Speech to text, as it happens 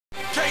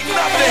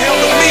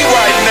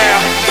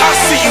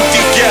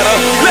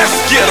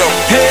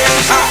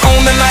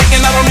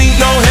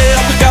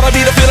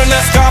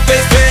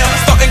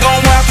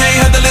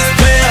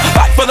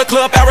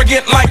club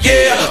arrogant like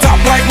yeah.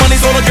 Top like money,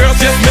 so the girls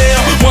just mail.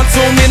 One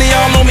too many,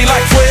 y'all know me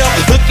like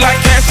 12. Look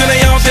like cash and they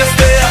all just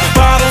there.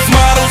 Bottles,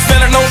 models,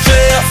 selling no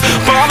shares.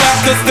 Fall out,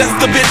 cause that's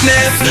the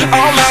business.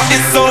 All out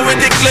is so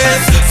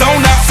ridiculous.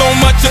 Zone out, so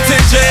much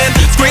attention.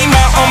 Scream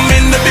out, I'm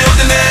in the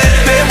building.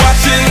 They're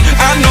watching,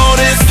 I know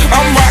this.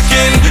 I'm